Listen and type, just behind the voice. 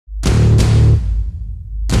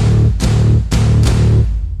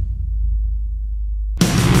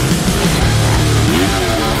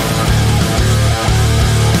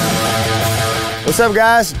up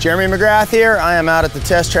guys, Jeremy McGrath here. I am out at the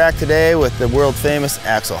test track today with the world famous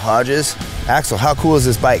Axell Hodges. Axell, how cool is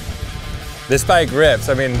this bike? This bike rips.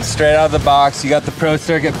 I mean, straight out of the box, you got the Pro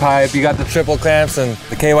Circuit pipe, you got the triple clamps, and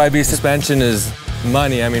the KYB suspension is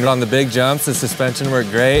money. I mean, on the big jumps, the suspension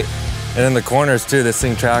worked great. And in the corners too, this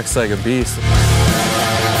thing tracks like a beast.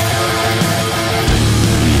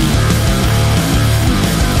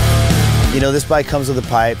 You know, this bike comes with a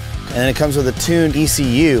pipe, and then it comes with a tuned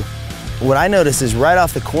ECU. What I notice is right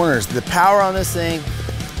off the corners, the power on this thing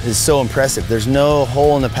is so impressive. There's no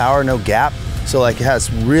hole in the power, no gap. So like it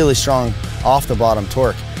has really strong off the bottom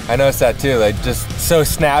torque. I noticed that too, like just so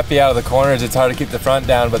snappy out of the corners, it's hard to keep the front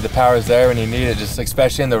down, but the power's there when you need it, just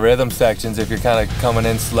especially in the rhythm sections. If you're kind of coming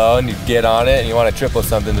in slow and you get on it and you want to triple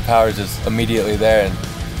something, the power's just immediately there, and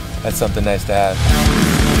that's something nice to have.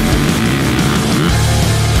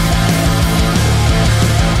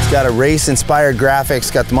 Got a race-inspired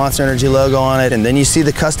graphics, got the Monster Energy logo on it, and then you see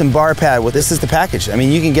the custom bar pad. Well, this is the package. I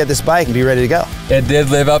mean, you can get this bike and be ready to go. It did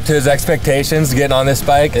live up to his expectations getting on this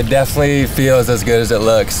bike. It definitely feels as good as it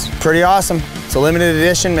looks. Pretty awesome. It's a limited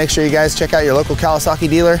edition. Make sure you guys check out your local Kawasaki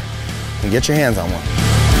dealer and get your hands on one.